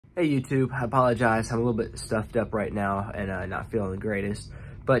Hey YouTube, I apologize. I'm a little bit stuffed up right now and not feeling the greatest.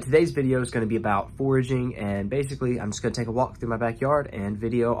 But today's video is going to be about foraging, and basically I'm just going to take a walk through my backyard and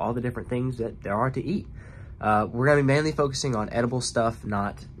video all the different things that there are to eat. We're going to be mainly focusing on edible stuff,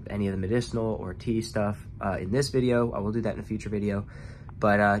 not any of the medicinal or tea stuff in this video. I will do that in a future video.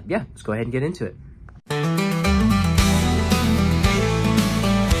 But yeah, let's go ahead and get into it.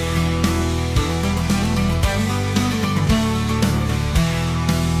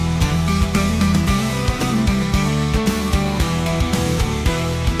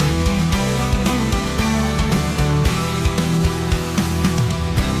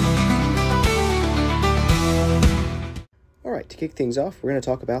 To kick things off, we're going to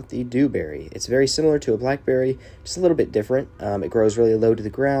talk about the dewberry. It's very similar to a blackberry, just a little bit different. It grows really low to the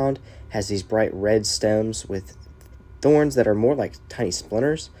ground, has these bright red stems with thorns that are more like tiny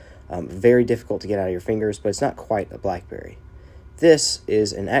splinters. Very difficult to get out of your fingers, but it's not quite a blackberry. This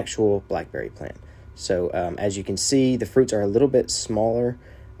is an actual blackberry plant. So as you can see, the fruits are a little bit smaller.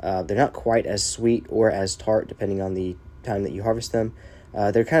 They're not quite as sweet or as tart, depending on the time that you harvest them.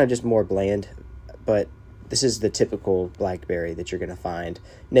 They're kind of just more bland, but this is the typical blackberry that you're going to find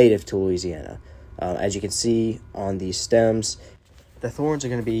native to Louisiana. As you can see on these stems, the thorns are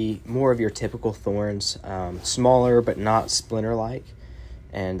going to be more of your typical thorns, smaller but not splinter-like.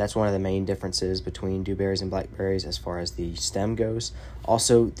 And that's one of the main differences between dewberries and blackberries as far as the stem goes.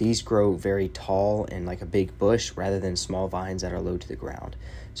 Also, these grow very tall and like a big bush rather than small vines that are low to the ground.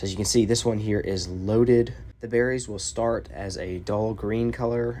 So as you can see, this one here is loaded. The berries will start as a dull green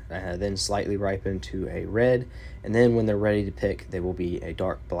color, then slightly ripen to a red, and then when they're ready to pick, they will be a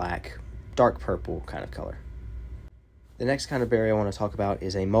dark black, dark purple kind of color. The next kind of berry I want to talk about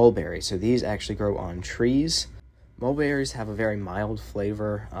is a mulberry. So these actually grow on trees. Mulberries have a very mild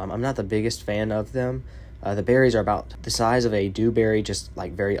flavor. I'm not the biggest fan of them. The berries are about the size of a dewberry, just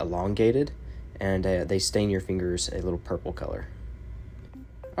like very elongated, and they stain your fingers a little purple color.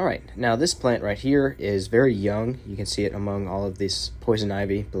 All right, now this plant right here is very young. You can see it among all of this poison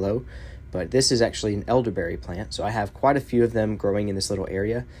ivy below, but this is actually an elderberry plant. So I have quite a few of them growing in this little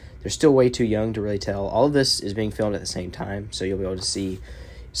area. They're still way too young to really tell. All of this is being filmed at the same time, so you'll be able to see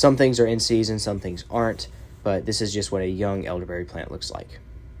some things are in season, some things aren't, but this is just what a young elderberry plant looks like.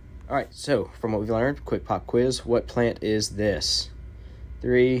 All right, so from what we've learned, quick pop quiz. What plant is this?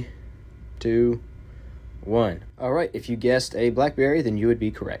 3, 2, 1. All right, if you guessed a blackberry, then you would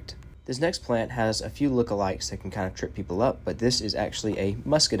be correct. This next plant has a few lookalikes that can kind of trip people up, but this is actually a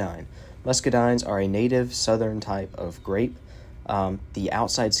muscadine. Muscadines are a native southern type of grape. The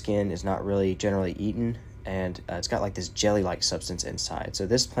outside skin is not really generally eaten, and it's got like this jelly-like substance inside. So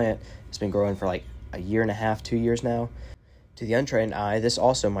this plant has been growing for like a year and a half, 2 years now. To the untrained eye, this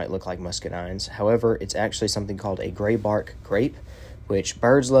also might look like muscadines. However, it's actually something called a gray bark grape, which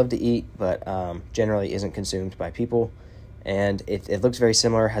birds love to eat, but generally isn't consumed by people. And it looks very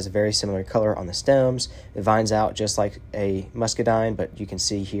similar, has a very similar color on the stems. It vines out just like a muscadine, but you can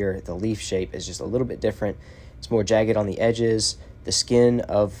see here the leaf shape is just a little bit different. It's more jagged on the edges. The skin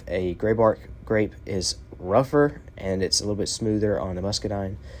of a gray bark grape is rougher, and it's a little bit smoother on the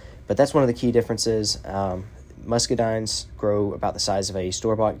muscadine. But that's one of the key differences. Muscadines grow about the size of a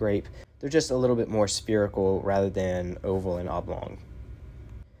store-bought grape. They're just a little bit more spherical rather than oval and oblong.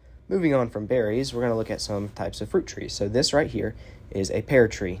 Moving on from berries, we're going to look at some types of fruit trees. So this right here is a pear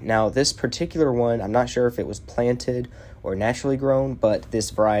tree. Now this particular one, I'm not sure if it was planted or naturally grown, but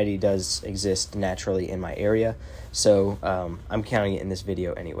this variety does exist naturally in my area. So I'm counting it in this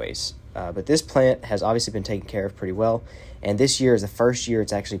video anyways. But this plant has obviously been taken care of pretty well. And this year is the first year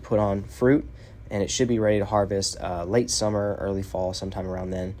it's actually put on fruit, and it should be ready to harvest late summer, early fall, sometime around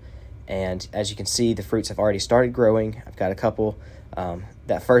then. And as you can see, the fruits have already started growing. I've got a couple.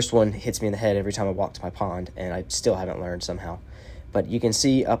 That first one hits me in the head every time I walk to my pond, and I still haven't learned somehow. But you can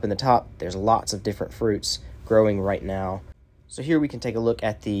see up in the top, there's lots of different fruits growing right now. So here we can take a look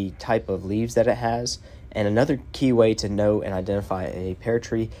at the type of leaves that it has. And another key way to know and identify a pear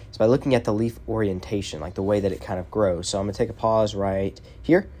tree is by looking at the leaf orientation, like the way that it kind of grows. So I'm going to take a pause right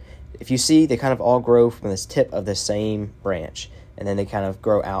here. If you see, they kind of all grow from this tip of the same branch, and then they kind of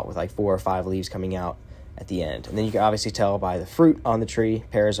grow out with like 4 or 5 leaves coming out at the end. And then you can obviously tell by the fruit on the tree.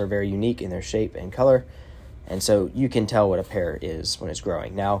 Pears are very unique in their shape and color, and so you can tell what a pear is when it's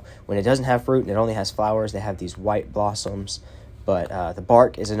growing. Now, when it doesn't have fruit and it only has flowers, they have these white blossoms. But the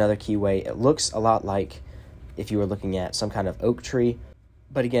bark is another key way. It looks a lot like if you were looking at some kind of oak tree.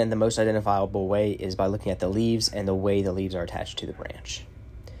 But again, the most identifiable way is by looking at the leaves and the way the leaves are attached to the branch.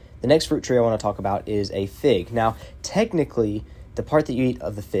 The next fruit tree I want to talk about is a fig. Now, technically, the part that you eat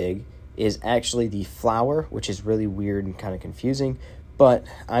of the fig is actually the flower, which is really weird and kind of confusing. but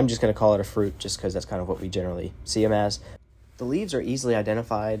I'm just going to call it a fruit just because that's kind of what we generally see them as. The leaves are easily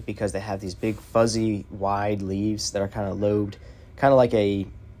identified because they have these big fuzzy wide leaves that are kind of lobed, kind of like a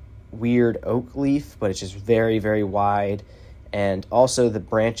weird oak leaf, but it's just very, very wide. And also the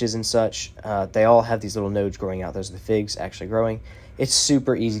branches and such, they all have these little nodes growing out. Those are the figs actually growing. It's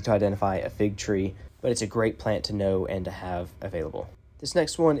super easy to identify a fig tree, but it's a great plant to know and to have available. This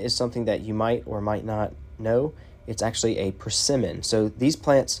next one is something that you might or might not know. It's actually a persimmon. So these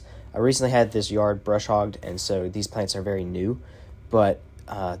plants, I recently had this yard brush hogged, and so these plants are very new, but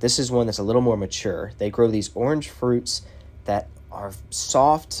this is one that's a little more mature. They grow these orange fruits that are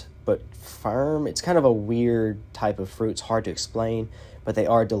soft but firm. It's kind of a weird type of fruit. It's hard to explain, but they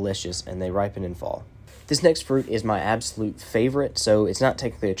are delicious, and they ripen in fall. This next fruit is my absolute favorite. So it's not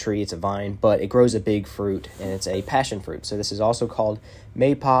technically a tree, it's a vine, but it grows a big fruit, and it's a passion fruit. So this is also called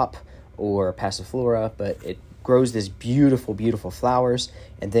maypop or passiflora, but it grows this beautiful, beautiful flowers,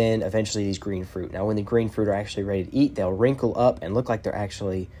 and then eventually these green fruit. Now, when the green fruit are actually ready to eat, they'll wrinkle up and look like they're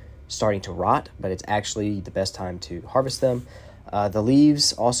actually starting to rot, but it's actually the best time to harvest them. The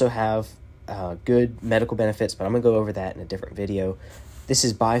leaves also have good medical benefits, but I'm going to go over that in a different video. This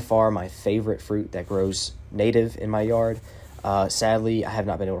is by far my favorite fruit that grows native in my yard. Sadly, I have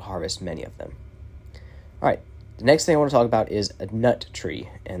not been able to harvest many of them. All right, the next thing I want to talk about is a nut tree,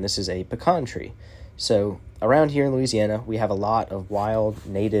 and this is a pecan tree. So around here in Louisiana, we have a lot of wild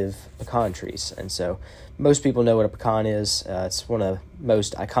native pecan trees, and so most people know what a pecan is. It's one of the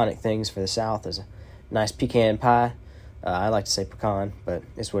most iconic things for the South is a nice pecan pie. I like to say pecan, but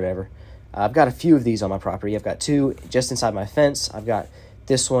it's whatever. I've got a few of these on my property. I've got two just inside my fence. I've got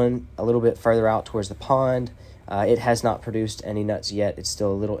this one a little bit further out towards the pond. It has not produced any nuts yet. It's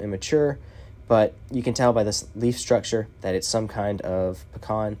still a little immature, but you can tell by this leaf structure that it's some kind of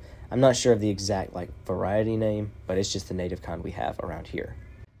pecan. I'm not sure of the exact variety name, but it's just the native kind we have around here.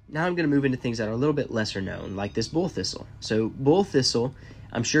 Now I'm going to move into things that are a little bit lesser known, like this bull thistle. So bull thistle,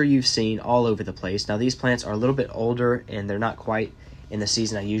 I'm sure you've seen all over the place. Now these plants are a little bit older, and they're not quite in the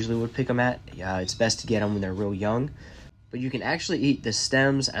season I usually would pick them at. It's best to get them when they're real young. But you can actually eat the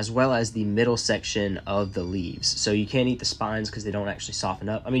stems as well as the middle section of the leaves. So you can't eat the spines because they don't actually soften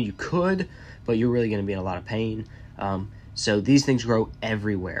up. I mean, you could, but you're really going to be in a lot of pain. So these things grow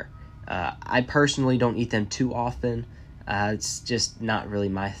everywhere. I personally don't eat them too often. It's just not really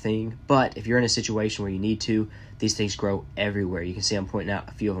my thing. But if you're in a situation where you need to, these things grow everywhere. You can see I'm pointing out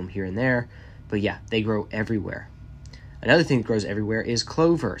a few of them here and there. But yeah, they grow everywhere. Another thing that grows everywhere is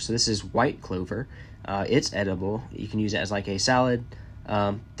clover. So this is white clover. It's edible. You can use it as like a salad.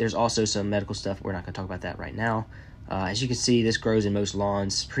 There's also some medical stuff. We're not going to talk about that right now. As you can see, this grows in most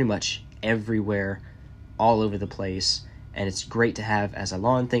lawns pretty much everywhere, all over the place. And it's great to have as a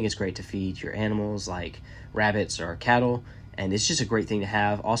lawn thing. It's great to feed your animals like rabbits or cattle. And it's just a great thing to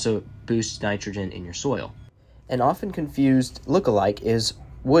have. Also, it boosts nitrogen in your soil. An often confused lookalike is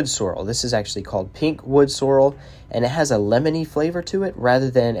wood sorrel. This is actually called pink wood sorrel, and it has a lemony flavor to it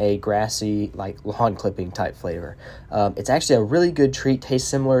rather than a grassy, lawn clipping type flavor. It's actually a really good treat. Tastes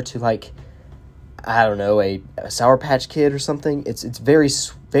similar to I don't know, a Sour Patch Kid or something. It's very,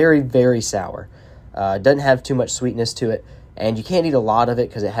 very, very sour. Doesn't have too much sweetness to it, and you can't eat a lot of it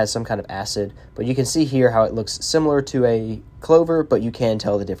because it has some kind of acid. But you can see here how it looks similar to a clover, but you can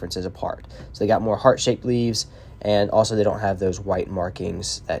tell the differences apart. So they got more heart-shaped leaves, and also they don't have those white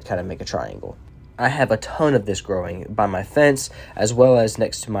markings that kind of make a triangle. I have a ton of this growing by my fence as well as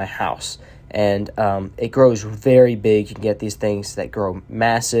next to my house. And it grows very big. You can get these things that grow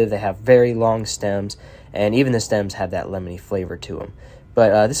massive. They have very long stems, and even the stems have that lemony flavor to them.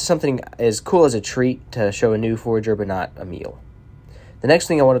 But this is something as cool as a treat to show a new forager, but not a meal. The next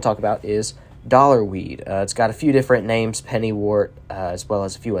thing I want to talk about is dollarweed. It's got a few different names, pennywort, as well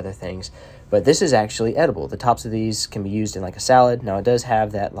as a few other things. But this is actually edible. The tops of these can be used in a salad. Now, it does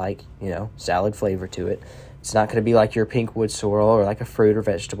have that, salad flavor to it. It's not going to be like your pink wood sorrel or like a fruit or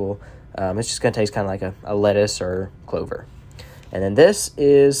vegetable. It's just going to taste kind of like a lettuce or clover. And then this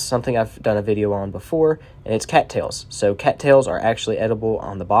is something I've done a video on before, and it's cattails. So cattails are actually edible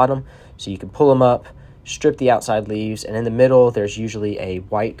on the bottom. So you can pull them up, strip the outside leaves, and in the middle, there's usually a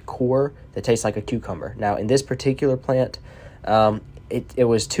white core that tastes like a cucumber. Now, in this particular plant, it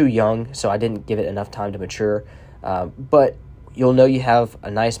was too young, so I didn't give it enough time to mature. But you'll know you have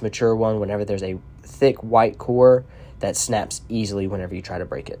a nice mature one whenever there's a thick white core that snaps easily whenever you try to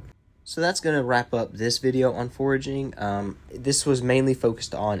break it. So that's going to wrap up this video on foraging. This was mainly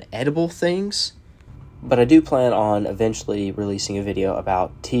focused on edible things, but I do plan on eventually releasing a video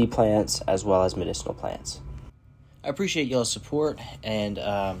about tea plants as well as medicinal plants. I appreciate y'all's support and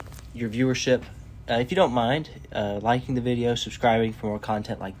your viewership. if you don't mind liking the video, subscribing for more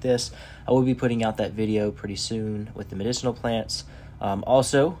content like this. I will be putting out that video pretty soon with the medicinal plants.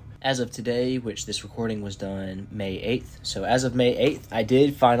 Also, as of today, which this recording was done May 8th, so as of May 8th, I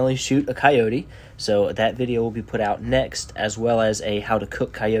did finally shoot a coyote, so that video will be put out next, as well as a how to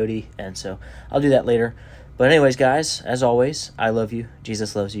cook coyote, and so I'll do that later. But anyways, guys, as always, I love you,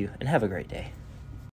 Jesus loves you, and have a great day.